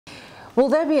Will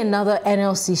there be another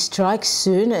NLC strike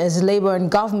soon as Labour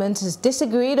and government has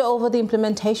disagreed over the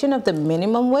implementation of the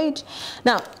minimum wage?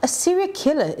 Now, a serial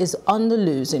killer is on the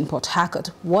loose in Port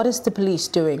Harcourt. What is the police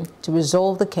doing to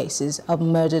resolve the cases of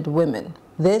murdered women?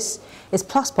 This is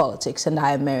Plus Politics, and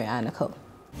I am Maryann.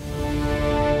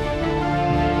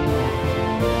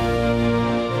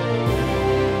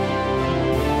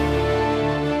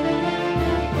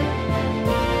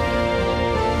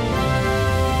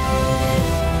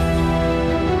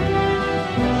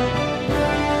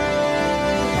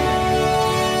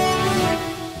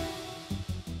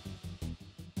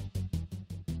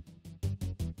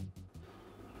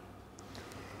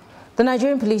 The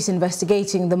Nigerian police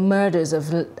investigating the murders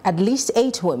of at least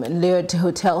 8 women lured to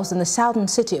hotels in the southern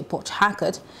city of Port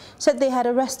Harcourt said they had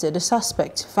arrested a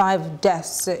suspect. 5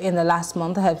 deaths in the last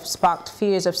month have sparked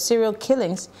fears of serial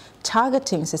killings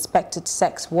targeting suspected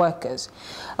sex workers.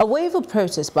 A wave of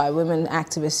protest by women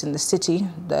activists in the city,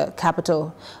 the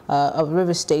capital of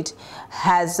River State,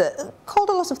 has called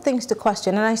a lot of things to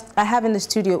question. And I have in the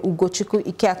studio Ugochukwu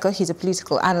Ikeaka. He's a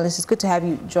political analyst. It's good to have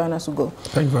you join us, Ugo.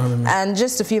 Thank you for having me. And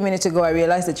just a few minutes ago, I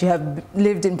realized that you have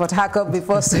lived in Port Harcourt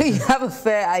before, so you have a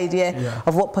fair idea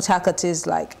of what Port Harcourt is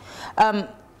like.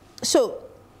 So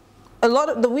a lot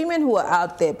of the women who are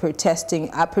out there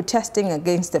protesting are protesting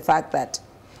against the fact that,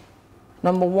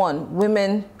 number one,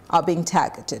 women are being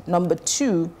targeted. Number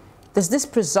two, there's this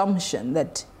presumption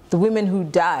that the women who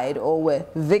died or were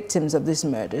victims of these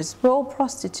murders were all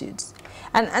prostitutes.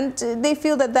 And they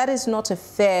feel that that is not a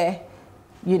fair,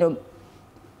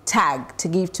 tag to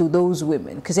give to those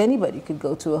women, because anybody could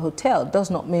go to a hotel. It does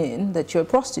not mean that you're a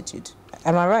prostitute.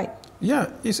 Am I right?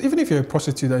 Yeah, even if you're a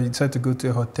prostitute and you decide to go to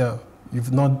a hotel,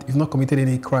 you've not committed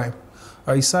any crime.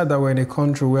 It's sad that we're in a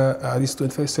country where this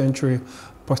 21st century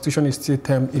prostitution is still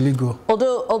termed illegal.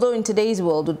 Although in today's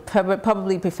world, would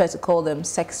probably prefer to call them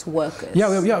sex workers. Yeah.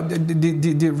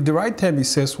 The right term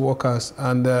is sex workers,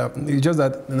 and it's just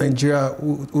that Nigeria,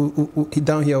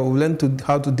 down here, we learn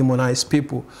how to demonize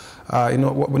people. We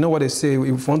know what they say. If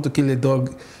you want to kill a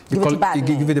dog, you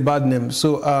give it a bad name.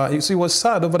 So, it was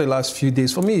sad over the last few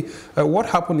days. For me, what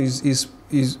happened is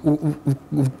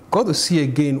we've got to see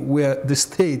again where the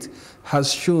state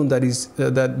has shown that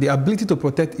that the ability to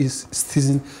protect its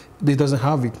citizens, they doesn't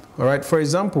have it. All right. For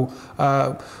example,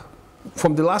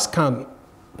 from the last count,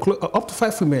 up to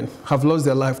 5 women have lost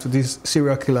their life to this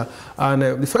serial killer. And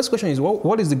the first question is,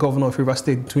 what is the governor of River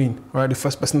State doing? Right? The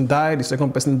first person died, the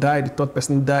second person died, the third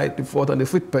person died, the fourth and the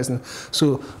fifth person.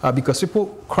 So because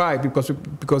people cried,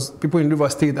 because people in River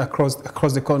State across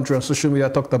the country on social media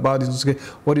talked about this,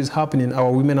 what is happening?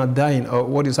 Our women are dying, or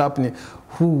what is happening?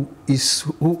 Who is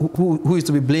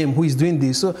to be blamed? Who is doing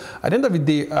this? So at the end of the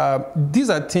day, these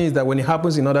are things that when it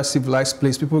happens in other civilized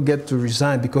places, people get to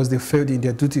resign because they failed in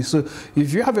their duty. So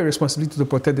if you have a responsibility to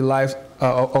protect the lives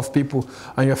of people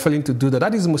and you're failing to do that,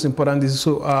 that is the most important.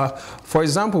 So, for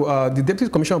example, the Deputy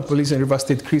Commissioner of Police in River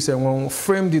State, Chris Enwong,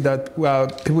 framed it that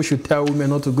people should tell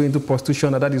women not to go into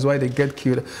prostitution, and that is why they get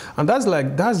killed. And that's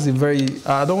a very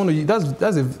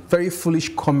that's a very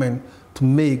foolish comment to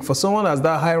make for someone as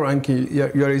that high ranking.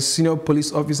 You're a senior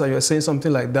police officer, you're saying something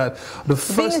like that.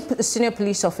 Being a senior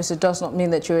police officer does not mean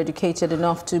that you're educated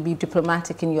enough to be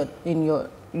diplomatic in your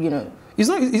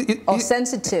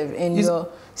sensitive in your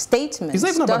statements.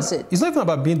 It's not even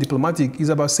about being diplomatic. It's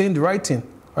about saying the right thing.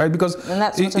 Right, because and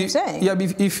that's what I'm saying. Yeah,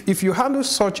 if you handle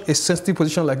such a sensitive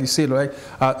position, like you said, right,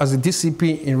 as a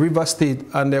DCP in River State,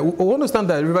 and we understand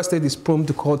that River State is prone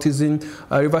to cultism,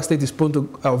 River State is prone to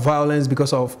violence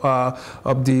because of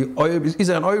the oil. It's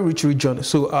an oil-rich region,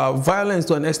 so violence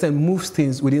to an extent moves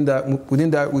things within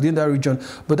that region.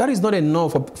 But that is not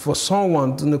enough for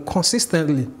someone to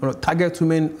consistently target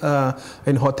women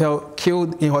in hotels,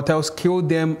 kill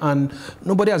them, and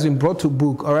nobody has been brought to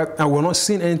book. All right, and we're not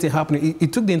seeing anything happening.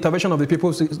 It took the intervention of the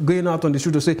people going out on the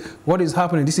street to say, what is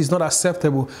happening? This is not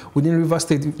acceptable within River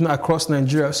State, across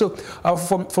Nigeria. So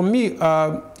for me,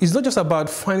 it's not just about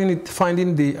finding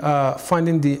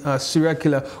the serial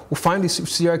killer. We find the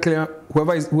serial killer,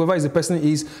 whoever is the person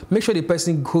is, make sure the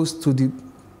person goes to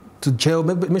jail,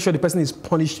 make sure the person is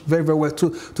punished very, very well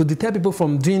to deter people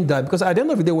from doing that. Because at the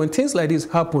end of the day, when things like this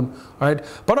happen, right,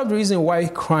 part of the reason why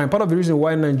crime, part of the reason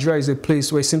why Nigeria is a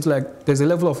place where it seems like there's a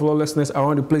level of lawlessness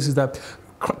around the place is that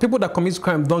people that commit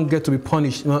crime don't get to be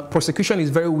punished. Prosecution is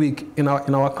very weak in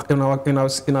our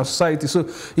society. So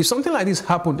if something like this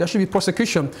happened, there should be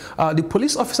prosecution. The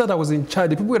police officer that was in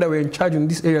charge, the people that were in charge in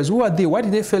these areas, who are they? Why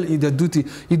did they fail in their duty?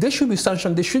 If they should be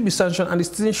sanctioned, they should be sanctioned, and the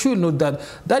citizens should know that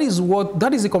that is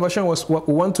the conversation what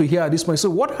we want to hear at this point. So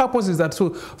what happens is that,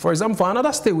 so for example, for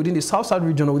another state within the South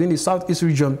region or within the Southeast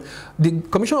region, the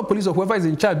commissioner of police or whoever is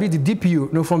in charge, be the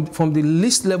DPU, from the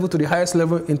least level to the highest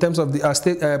level in terms of the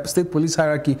state police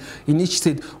hierarchy in each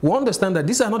state, we understand that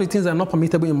these are not the things that are not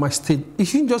permissible in my state.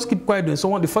 If you just keep quiet, and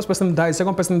someone, the first person dies,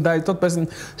 second person dies, third person,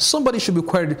 somebody should be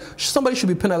queried, somebody should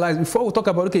be penalized before we talk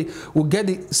about, okay, we'll get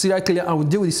the serial killer and we'll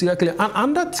deal with the serial killer.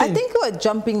 And that thing, I think we're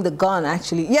jumping the gun,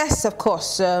 actually. Yes, of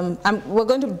course. We're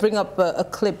going to bring up a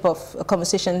clip of a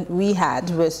conversation we had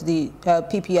with the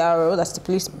PPRO, that's the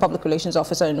Police Public Relations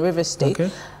Officer in Rivers State.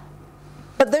 Okay.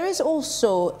 But there is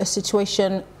also a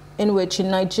situation in which in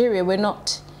Nigeria we're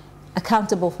not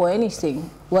accountable for anything,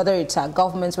 whether it's our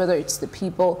governments, whether it's the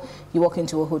people. You walk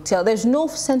into a hotel, there's no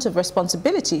sense of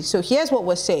responsibility. So here's what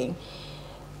we're saying.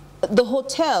 The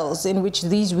hotels in which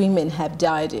these women have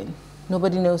died in,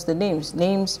 nobody knows the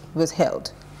names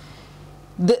withheld.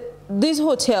 These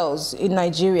hotels in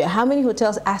Nigeria, how many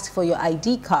hotels ask for your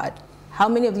ID card? How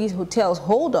many of these hotels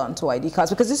hold on to ID cards?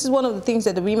 Because this is one of the things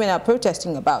that the women are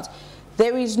protesting about.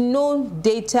 There is no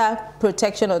data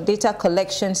protection or data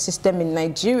collection system in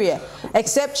Nigeria,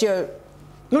 except you're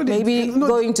going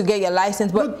to get your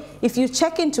license. But if you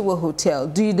check into a hotel,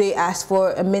 do they ask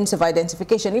for a means of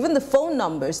identification? Even the phone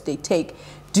numbers they take,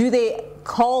 do they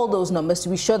call those numbers to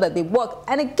be sure that they work?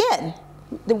 And again,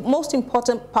 the most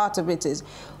important part of it is,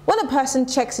 when a person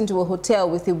checks into a hotel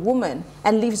with a woman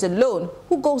and leaves alone,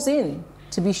 who goes in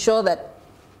to be sure that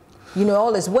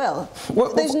all is well?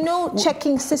 There's no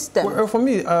checking system. Well, for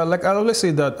me, like I always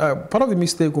say that part of the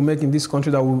mistake we make in this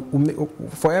country that we'll make,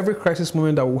 for every crisis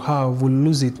moment that we have, we'll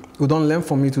lose it. We don't learn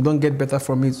from it. We don't get better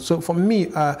from it. So for me,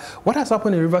 what has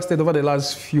happened in Rivers State over the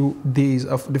last few days,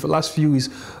 the last few is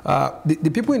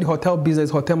the people in the hotel business,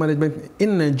 hotel management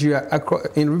in Nigeria,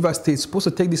 in Rivers State, supposed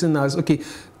to take this in as, okay,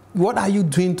 what are you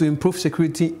doing to improve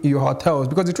security in your hotels?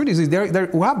 Because the truth is,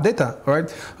 we have data, right?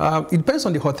 It depends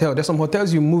on the hotel. There's some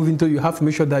hotels you move into, you have to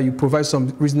make sure that you provide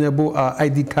some reasonable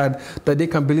ID card that they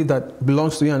can believe that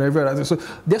belongs to you and everything. So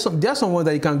there's somewhere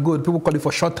that you can go. People call it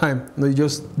for short time. You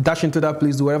just dash into that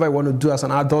place, do whatever you want to do as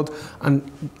an adult, and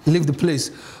leave the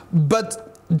place.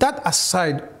 But that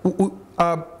aside,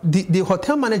 the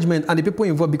hotel management and the people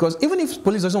involved, because even if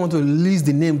police doesn't want to release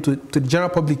the name to the general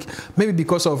public, maybe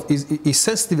because of is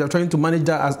sensitive, they're trying to manage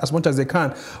that as much as they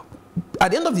can.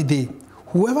 At the end of the day,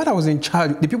 whoever that was in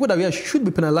charge, the people that were should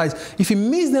be penalized. If it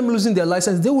means them losing their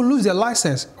license, they will lose their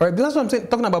license. Right? That's what I'm saying,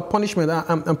 talking about punishment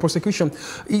and prosecution.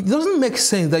 It doesn't make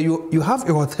sense that you have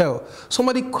a hotel,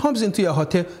 somebody comes into your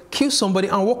hotel, kills somebody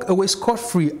and walk away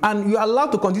scot-free, and you're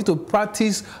allowed to continue to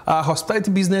practice hospitality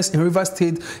business in Rivers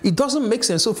State. It doesn't make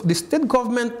sense. So the state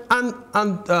government and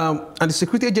the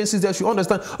security agencies there should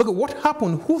understand, okay, what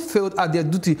happened? Who failed at their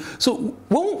duty? So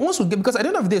once we get, because at the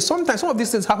end of the day, sometimes some of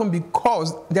these things happen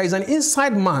because there is an inside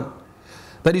man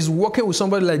that is working with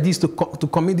somebody like this to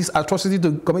commit this atrocity,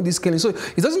 to commit this killing. So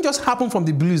it doesn't just happen from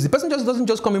the blues. The person doesn't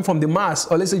just come in from the Mars,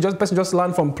 or let's say the person just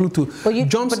land from Pluto.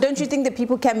 But don't you think that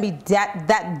people can be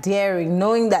that daring,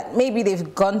 knowing that maybe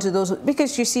they've gone to those?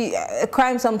 Because you see, a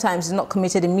crime sometimes is not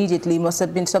committed immediately. It must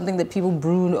have been something that people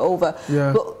brood over.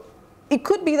 Yeah. But it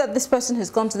could be that this person has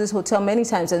gone to this hotel many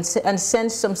times and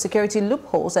sensed some security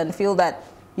loopholes and feel that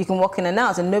you can walk in and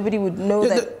out and nobody would know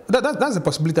that's a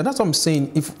possibility. That's what I'm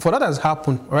saying. If for that has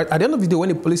happened, right, at the end of the day, when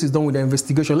the police is done with their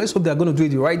investigation, let's hope they're going to do it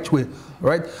the right way,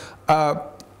 right?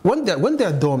 When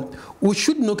they're done, we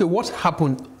should know, okay, what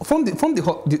happened from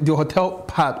the hotel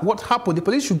part. What happened? The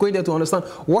police should go in there to understand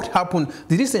what happened.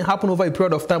 Did this thing happen over a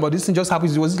period of time, or this thing just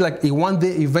happened? Was it like a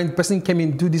one-day event? Person came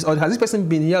in, do this, or has this person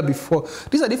been here before?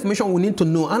 These are the information we need to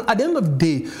know. And at the end of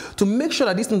the day, to make sure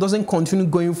that this thing doesn't continue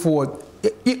going forward,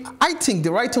 I think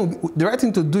the right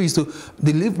thing to do is to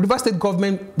the Rivers State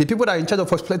government, the people that are in charge of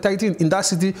hospitality in that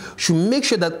city, should make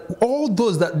sure that all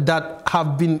those that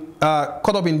have been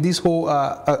caught up in this whole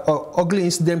ugly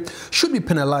incident should be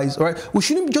penalized. Right? We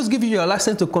shouldn't just give you your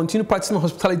license to continue practicing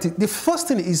hospitality. The first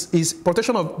thing is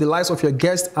protection of the lives of your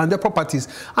guests and their properties.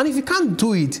 And if you can't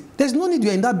do it, there's no need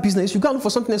you're in that business. You got to look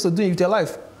for something else to do with your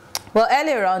life. Well,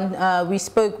 earlier on, we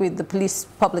spoke with the Police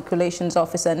Public Relations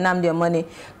Officer, Nnamdi Omoni,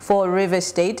 for Rivers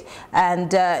State,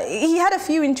 and he had a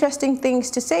few interesting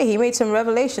things to say. He made some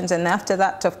revelations, and after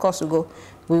that, of course,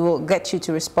 we will get you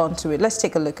to respond to it. Let's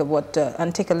take a look at what,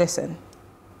 and take a listen.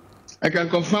 I can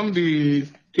confirm the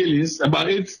killings, about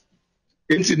eight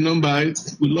in number.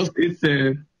 We lost eight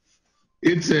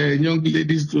 8 young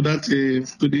ladies to that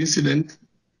to the incident,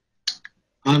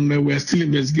 and we are still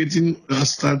investigating.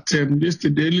 As at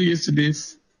yesterday, early yesterday,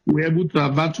 we were able to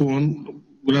avert one.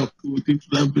 It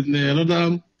would have been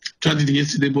another tragedy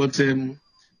yesterday, but the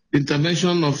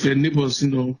intervention of neighbors,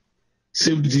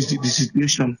 saved the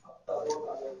situation.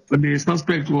 But the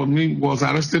suspect was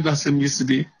arrested that same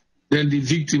yesterday. Then the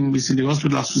victim is in the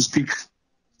hospital as we speak.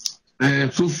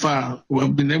 So far, we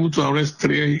have been able to arrest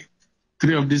three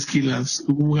of these killers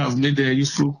who have made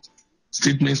useful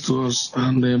statements to us,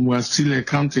 and we are still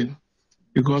counting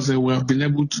because we have been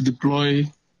able to deploy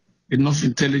enough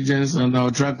intelligence and our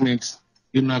dragmates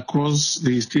across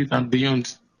the state and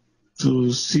beyond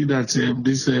to see that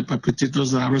these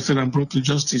perpetrators are arrested and brought to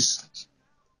justice.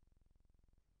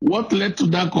 What led to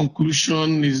that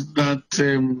conclusion is that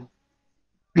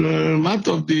out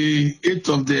of the 8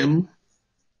 of them,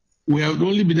 we have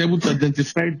only been able to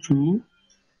identify 2,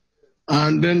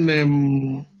 and then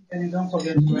the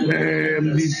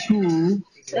 2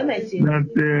 that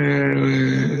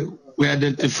we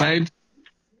identified,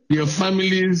 their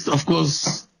families, of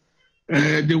course,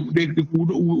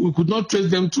 we could not trace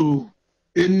them to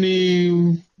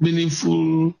any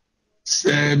meaningful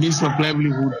means of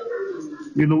livelihood,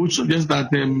 which suggests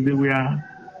that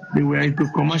they were into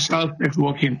commercial sex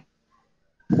working,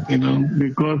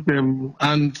 because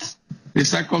and the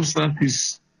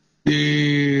circumstances,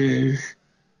 they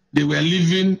were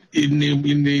living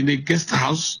in a guest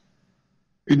house,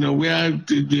 where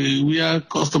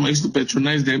customers used to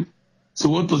patronize them. So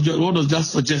what does that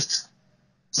suggest?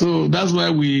 So that's why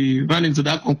we ran into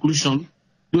that conclusion.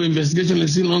 The investigation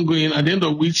is still ongoing, at the end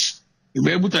of which, if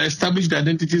we're able to establish the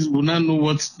identities, we'll now know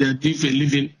what they're doing for a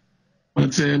living.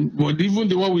 But even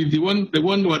the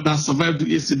one that survived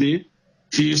yesterday,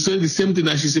 she said the same thing,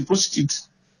 that she's a prostitute.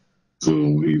 So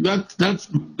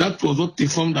that was what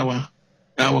informed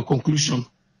our conclusion.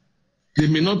 They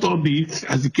may not all be,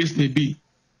 as the case may be,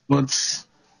 but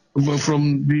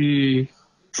from the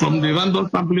random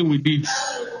sampling we did,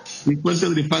 we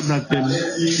questioned the fact that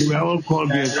they were all called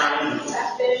there.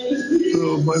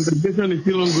 So, but the investigation is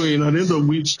still ongoing, at the end of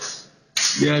which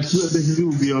there are 2 identities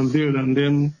will be unveiled, and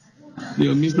then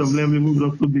the means of livelihood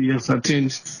will also be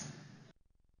ascertained.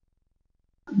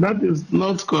 That is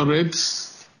not correct.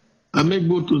 I make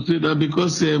bold to say that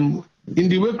because in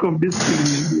the wake of this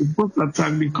first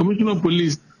attack, the Commissioner of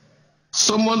Police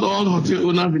summoned all hotel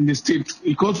owners in the state.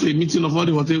 He called for a meeting of all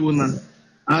the hotel owners,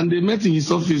 and they met in his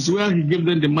office where he gave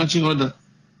them the marching order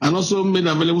and also made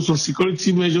available some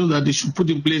security measures that they should put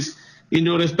in place in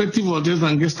their respective hotels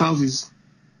and guest houses.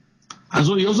 And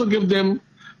so he also gave them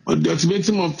the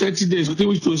ultimatum of 30 days, within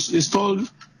which to install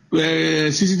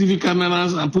CCTV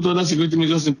cameras and put other security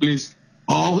measures in place.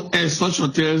 All such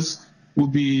hotels will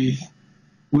be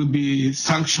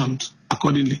sanctioned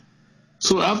accordingly.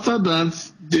 So after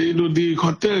that, the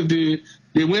hotel, they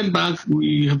went back.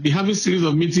 We have been having a series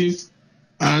of meetings,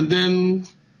 and then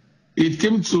it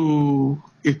came to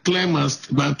a climax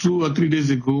about 2 or 3 days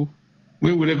ago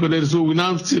when we recorded. So we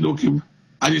now said, okay,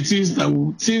 and it is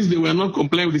that since they were not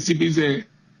complying with the CP's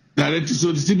directive,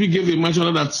 so the CP gave a marching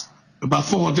order that about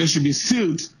 4 hotels should be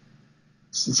sealed.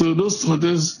 So those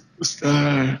hotels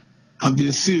have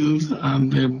been sealed,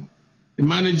 and the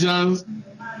managers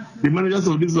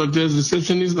of these hotels,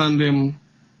 receptionists, and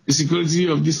the security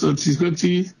of this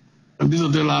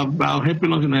hotel are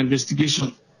helping us in our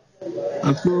investigation.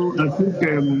 And so I think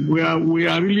we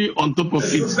are really on top of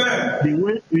it.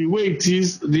 The way it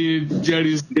is, there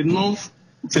is enough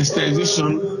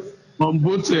sensitization on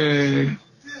both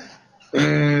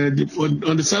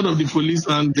on the side of the police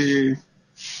and the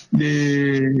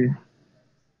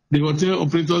hotel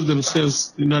operators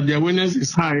themselves. The awareness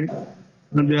is high,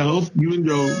 and they are all giving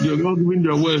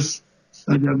their words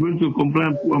that they are going to comply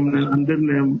and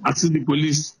then assist the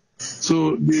police.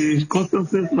 So the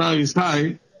consciousness now is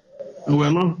high, and we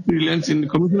are not relenting. The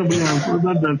Commissioner of Police has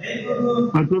ordered that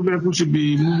patrol vehicles should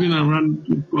be moving around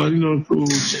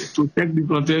to check the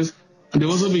hotels, and they've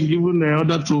also been given an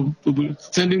order to be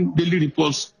sending daily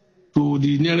reports to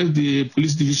the nearest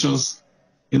police divisions.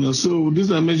 So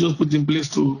these are measures put in place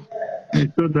to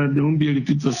ensure that there won't be a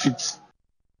repeat of it.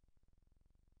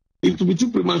 It will be too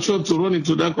premature to run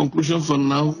into that conclusion for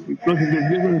now because the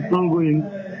investigation is ongoing.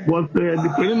 But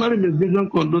the preliminary investigation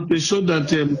conducted showed that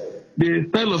the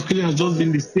style of killing has just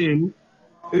been the same.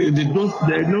 There is no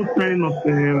sign of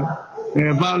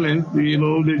violence.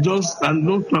 They just, and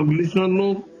no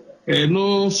strangulation,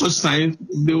 no such signs.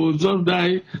 They will just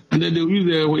die, and then they will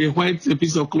use a white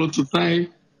piece of cloth to tie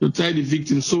the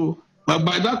victim. So, but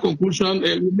by that conclusion,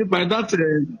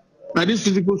 by this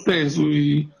physical sense,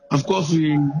 we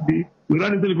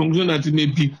ran into the conclusion that it may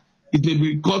be it may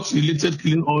be court-related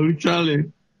killing or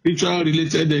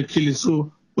ritual-related killing.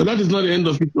 So, but that is not the end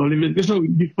of it. All investigation will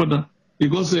be further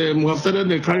because we have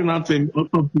started carrying out an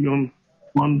autopsy on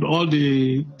all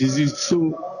the disease.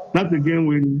 So that again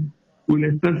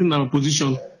will strengthen our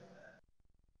position.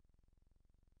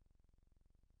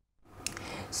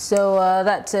 So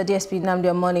that's DSP Nnamdi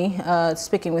Omoni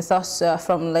speaking with us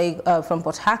from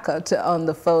Port Harcourt on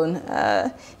the phone.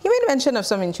 He made mention of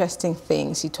some interesting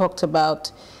things. He talked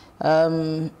about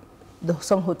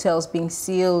some hotels being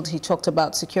sealed. He talked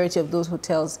about security of those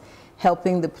hotels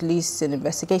helping the police in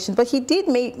investigation. But he did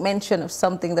make mention of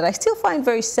something that I still find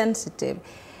very sensitive,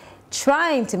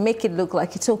 trying to make it look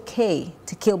like it's okay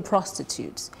to kill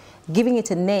prostitutes, giving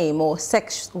it a name, or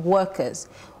sex workers,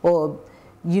 or,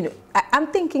 you know, I'm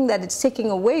thinking that it's taking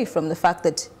away from the fact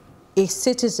that a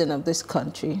citizen of this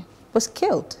country was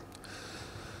killed.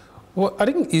 Well, I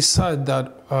think it's sad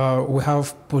that we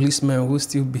have policemen who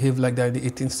still behave like that in the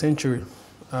 18th century,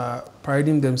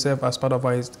 parading themselves as part of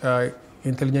our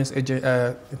intelligence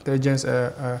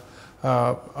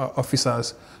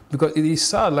officers. Because it is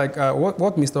sad, like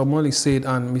what Mr. Omoli said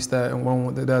and Mr.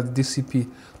 the DCP,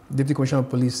 Deputy Commissioner of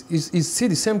Police, is see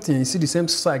the same thing, you see the same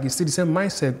psyche, you see the same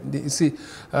mindset. You see,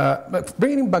 but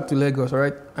bringing it back to Lagos, all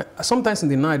right? Sometimes in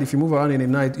the night, if you move around in the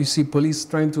night, you see police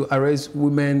trying to arrest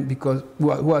women because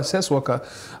who are sex workers,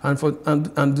 and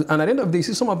at the end of the day, you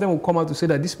see some of them will come out to say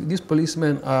that these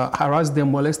policemen harassed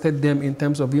them, molested them in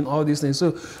terms of doing all these things.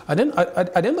 So at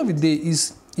the end of the day,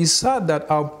 it's sad that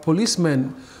our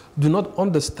policemen do not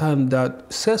understand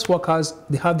that sex workers,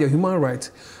 they have their human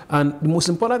rights. And the most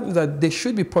important is that they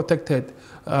should be protected.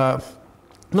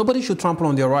 Nobody should trample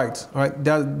on their rights. Right?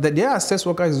 They are sex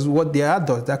workers is what they are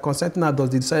adults. They are consenting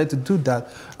adults. They decided to do that.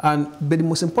 But the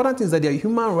most important thing is that their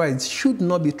human rights should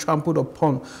not be trampled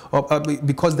upon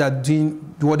because they are doing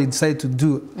what they decided to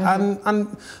do. Mm-hmm.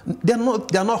 And they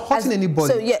are not hurting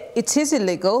anybody. So yeah, it is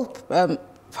illegal.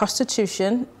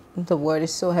 Prostitution, the word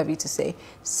is so heavy to say.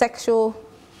 Sexual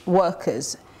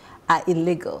workers are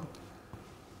illegal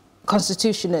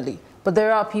constitutionally, but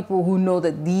there are people who know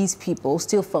that these people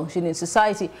still function in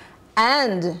society,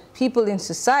 and people in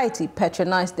society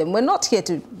patronize them. We're not here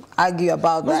to argue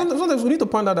about that. Sometimes we need to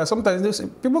point out that sometimes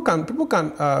people can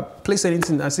place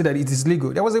anything and say that it is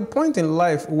legal. There was a point in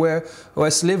life where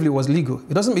slavery was legal.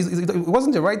 It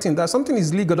wasn't the right thing. That something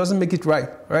is legal doesn't make it right,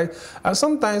 right? And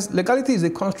sometimes legality is a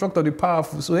construct of the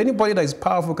powerful. So anybody that is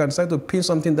powerful can decide to pin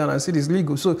something down and say it is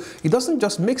legal. So it doesn't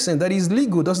just make sense. That is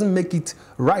legal doesn't make it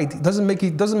right. It doesn't make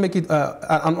it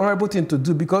an honorable thing to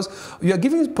do, because you are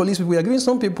giving police people, you are giving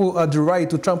some people the right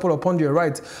to trample upon their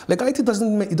rights. Legality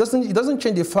doesn't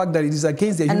change the fact that it is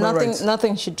against their human rights. And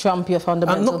nothing should trump your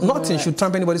fundamental human nothing rights. should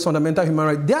trump anybody's fundamental human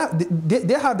rights. They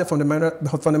have the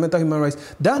fundamental human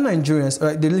rights. They are Nigerians.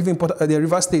 They live in the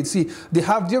River State. See, they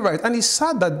have their rights. And it's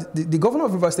sad that the governor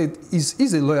of River State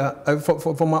is a lawyer,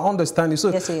 from my understanding.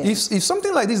 So yes, if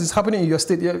something like this is happening in your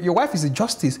state, your wife is a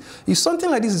justice. If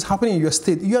something like this is happening in your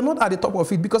state, you are not at the top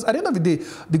of it, because at the end of the day,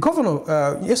 the governor,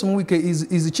 Nyesom Wike,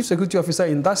 is the chief security officer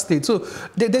in that state. So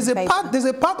there's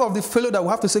a part of the failure that we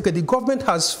have to say, okay, the government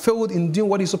has failed in doing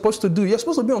what it's supposed to do. You're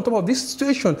supposed to be on top of this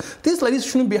situation. Things like this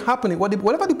shouldn't be happening.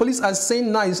 Whatever the police are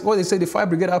saying now is what they say, the fire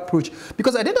brigade approach.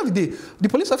 Because at the end of the day, the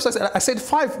police officer said, I said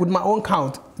 5 with my own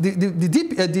count.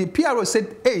 The PRO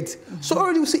said 8. Mm-hmm. So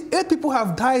already we see 8 people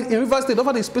have died in River State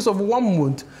over the space of 1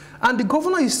 month. And the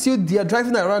governor is still there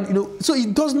driving around, you know, so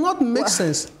it does not make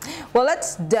sense. Well,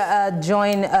 let's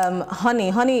join Honey.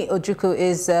 Honey Ojukwu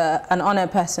is an honor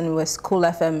person with Cool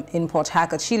FM in Port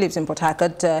Harcourt. She lives in Port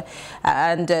Harcourt,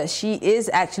 and she is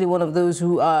actually one of those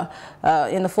who are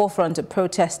in the forefront of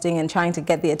protesting and trying to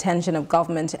get the attention of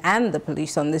government and the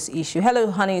police on this issue. Hello,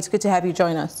 Honey. It's good to have you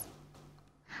join us.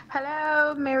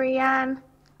 Hello, Maryann.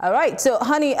 All right. So,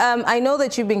 Honey, I know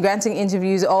that you've been granting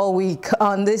interviews all week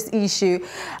on this issue.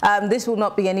 This will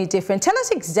not be any different. Tell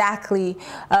us exactly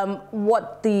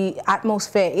what the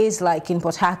atmosphere is like in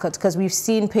Port Harcourt, because we've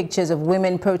seen pictures of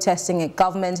women protesting at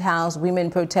Government House,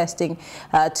 women protesting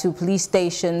to police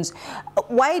stations.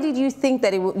 Why did you think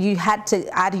that you had to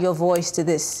add your voice to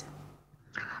this?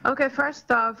 Okay,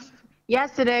 first off,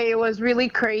 yesterday it was really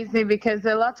crazy because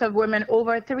a lot of women,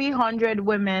 over 300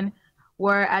 women,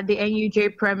 were at the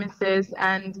NUJ premises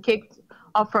and kicked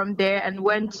off from there and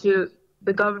went to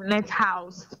the Government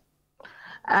House.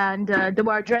 And they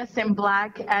were dressed in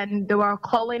black, and they were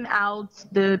calling out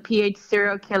the PH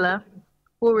serial killer,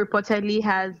 who reportedly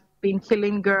has been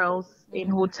killing girls in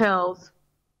hotels.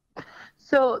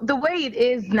 So the way it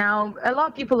is now, a lot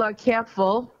of people are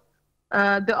careful.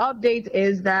 The update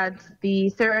is that the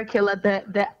serial killer,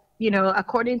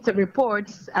 according to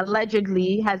reports,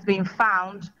 allegedly has been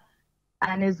found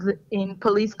and is in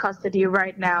police custody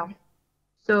right now.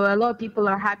 So a lot of people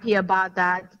are happy about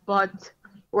that, but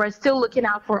we're still looking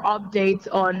out for updates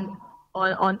on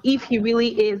if he really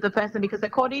is the person, because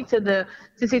according to the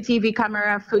CCTV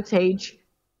camera footage,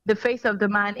 the face of the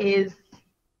man is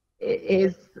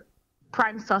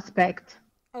prime suspect.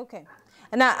 Okay.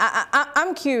 Now,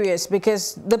 I'm curious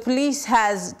because the police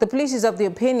is of the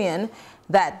opinion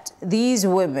that these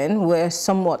women were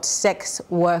somewhat sex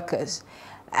workers.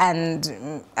 And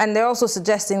they're also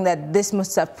suggesting that this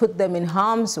must have put them in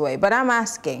harm's way. But I'm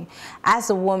asking, as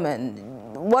a woman,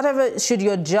 whatever should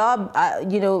your job,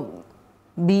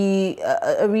 be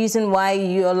a reason why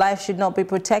your life should not be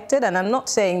protected? And I'm not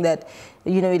saying that,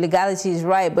 illegality is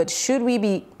right, but should we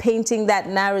be painting that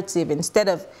narrative instead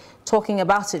of talking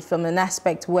about it from an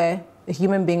aspect where a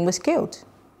human being was killed?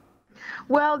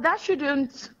 Well, that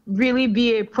shouldn't really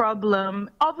be a problem.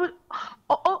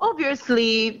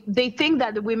 Obviously, they think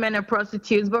that the women are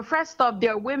prostitutes, but first off,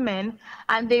 they're women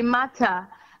and they matter.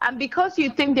 And because you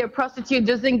think they're prostitutes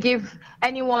doesn't give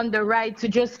anyone the right to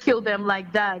just kill them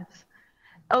like that.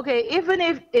 Okay, even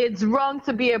if it's wrong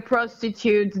to be a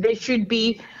prostitute, they should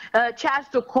be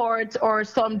charged to court or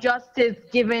some justice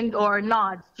given or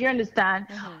not. Do you understand?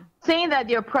 Mm-hmm. Saying that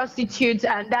they're prostitutes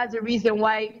and that's the reason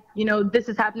why, this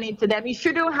is happening to them, it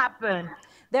shouldn't happen.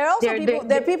 There are also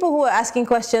people who are asking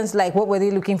questions like, what were they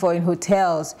looking for in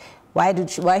hotels? Why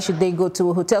should they go to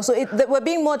a hotel? So we're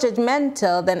being more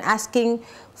judgmental than asking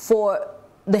for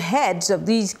the heads of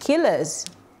these killers.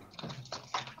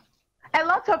 A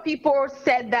lot of people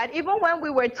said that, even when we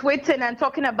were tweeting and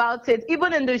talking about it,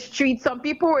 even in the streets, some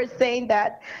people were saying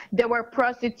that they were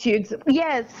prostitutes.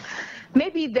 Yes,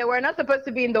 maybe they were not supposed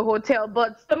to be in the hotel,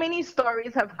 but so many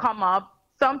stories have come up.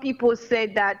 Some people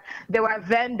said that there were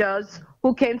vendors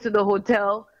who came to the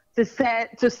hotel to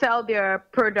sell their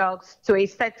products to a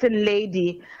certain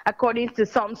lady, according to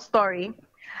some story.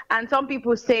 And some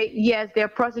people say, yes, they're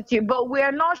prostitutes, but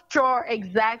we're not sure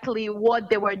exactly what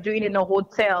they were doing in a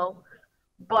hotel.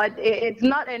 But it's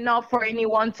not enough for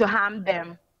anyone to harm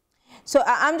them. So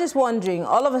I'm just wondering,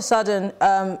 all of a sudden,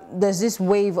 there's this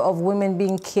wave of women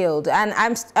being killed. And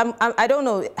I don't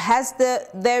know, has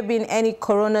there been any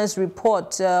coroner's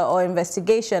report or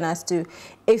investigation as to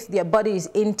if their body is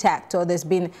intact or there's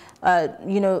been,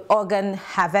 organ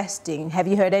harvesting? Have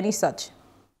you heard any such?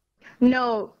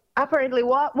 No. Apparently,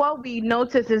 what we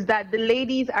notice is that the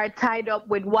ladies are tied up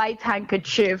with white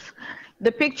handkerchief.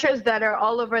 The pictures that are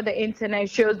all over the internet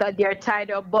shows that they are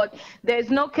tied up, but there's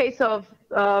no case of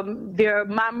their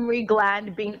mammary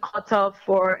gland being cut off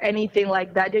or anything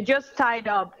like that. They're just tied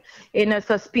up in a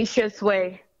suspicious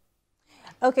way.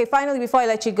 Okay, finally, before I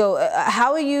let you go,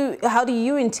 how do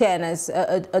you intend as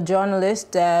a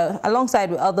journalist,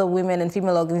 alongside with other women and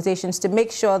female organizations, to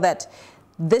make sure that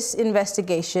this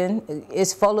investigation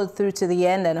is followed through to the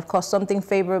end and, of course, something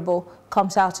favorable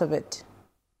comes out of it?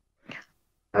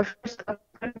 First,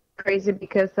 I'm crazy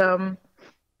because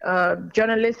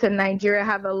journalists in Nigeria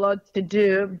have a lot to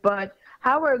do, but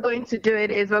how we're going to do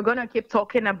it is we're going to keep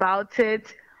talking about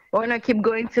it. We're going to keep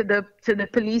going to the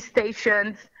police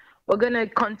stations. We're going to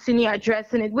continue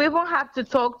addressing it. We won't have to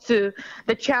talk to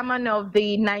the chairman of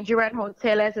the Nigerian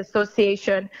Hoteliers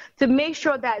Association to make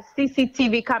sure that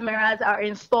CCTV cameras are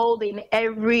installed in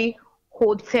every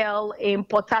hotel in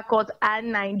Port Harcourt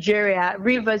and Nigeria,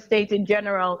 Rivers State in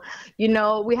general.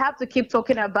 We have to keep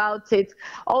talking about it.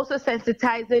 Also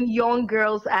sensitizing young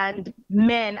girls and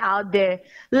men out there.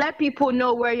 Let people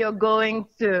know where you're going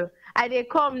to. And they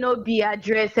come no be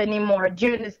address anymore. Do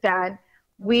you understand?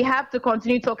 We have to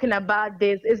continue talking about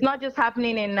this. It's not just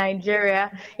happening in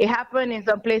Nigeria. It happened in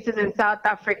some places in South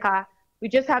Africa. We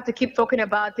just have to keep talking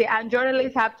about it, and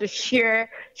journalists have to share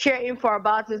info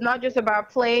about it. It's not just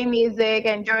about playing music,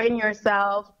 enjoying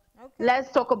yourself. Okay.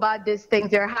 Let's talk about these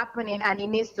things. They're happening, and it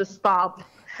needs to stop.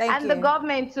 Thank you. The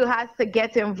government too has to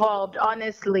get involved.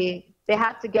 Honestly, they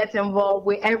have to get involved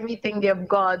with everything they've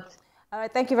got. All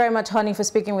right. Thank you very much, Honey, for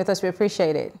speaking with us. We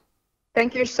appreciate it.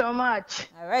 Thank you so much.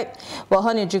 All right. Well,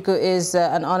 Honey Ojukwu is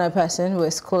an honor person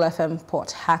with School FM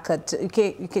Port Harcourt.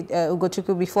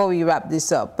 Ugochukwu, before we wrap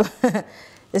this up,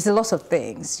 there's a lot of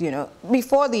things,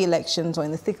 Before the elections or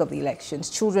in the thick of the elections,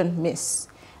 children miss.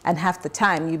 And half the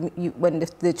time, when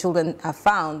the children are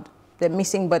found, they're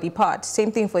missing body parts.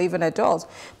 Same thing for even adults.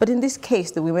 But in this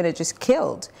case, the women are just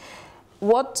killed.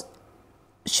 What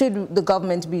should the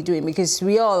government be doing? Because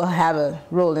we all have a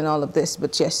role in all of this,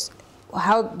 but yes,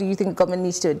 how do you think government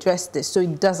needs to address this so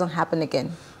it doesn't happen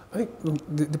again? I think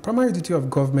the primary duty of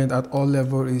government at all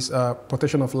levels is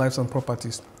protection of lives and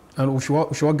properties. And we should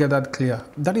all get that clear.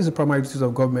 That is the primary duty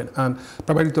of government, and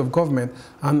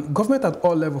government at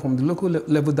all levels, from the local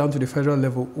level down to the federal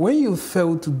level. When you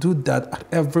fail to do that at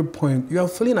every point, you are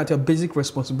failing at your basic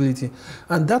responsibility,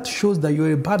 and that shows that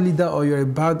you're a bad leader or you're a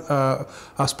bad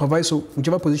supervisor,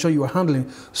 whichever position you are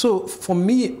handling. So for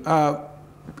me,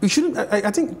 you shouldn't.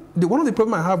 I think one of the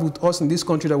problems I have with us in this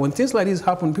country that when things like this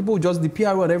happen, people the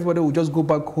PRO and everybody will just go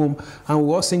back home and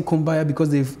we all sing Kumbaya because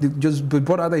they've just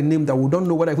brought out a name that we don't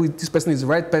know whether this person is the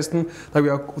right person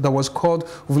that was called.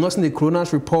 We've not seen the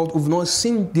coroner's report. We've not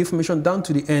seen the information down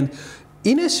to the end.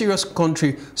 In a serious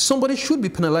country, somebody should be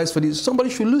penalized for this.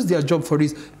 Somebody should lose their job for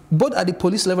this, both at the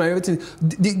police level and everything.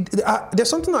 There's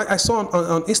something I saw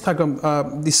on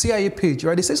Instagram, the CIA page,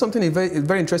 right? They say something very,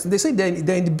 very interesting. They say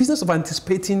they're in the business of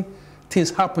anticipating things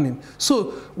happening.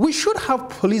 So we should have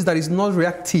police that is not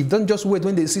reactive. Don't just wait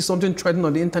when they see something trending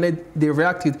on the internet, they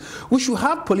react it. We should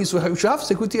have police, we should have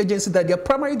security agencies that their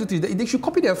primary duty, they should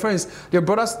copy their friends, their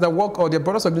brothers that work, or their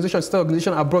brothers' organization, state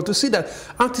organization abroad, to see that,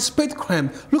 anticipate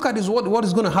crime. Look at this, what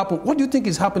is going to happen? What do you think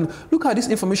is happening? Look at this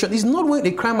information. It's not when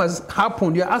a crime has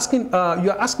happened. You're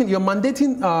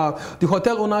mandating the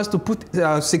hotel owners to put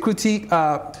security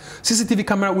CCTV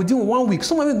camera within 1 week.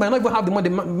 Some of them might not even have the money,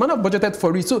 they might not budgeted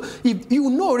for it. So if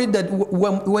you know already that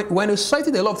when a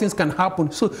society, a lot of things can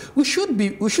happen. So we shouldn't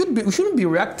be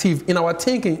reactive in our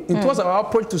thinking towards our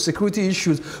approach to security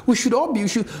issues. We should be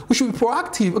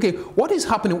proactive. Okay, what is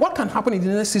happening? What can happen in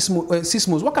the next 6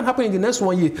 months? What can happen in the next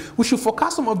 1 year? We should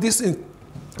forecast some of these things.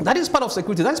 That is part of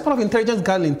security. That is part of intelligence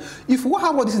gathering. If we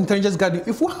have all this intelligence gathering,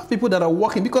 if we have people that are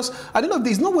working, because I don't know if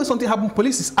there's no way something happens,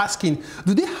 police is asking,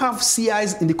 do they have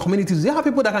CIs in the communities? Do they have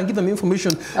people that can give them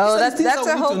information? Oh, that's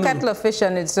a whole kettle of fish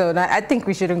on its own. I think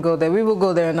we shouldn't go there. We will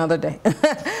go there another day.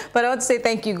 But I want to say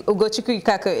thank you. Ugochukwu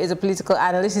Ikako is a political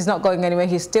analyst. He's not going anywhere.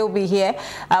 He'll still be here.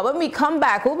 When we come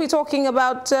back, we'll be talking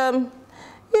about,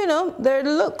 you know, their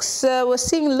looks. We're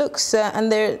seeing looks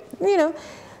and their, you know,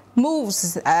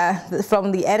 moves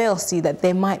from the NLC that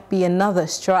there might be another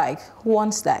strike. Who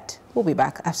wants that? We'll be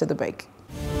back after the break.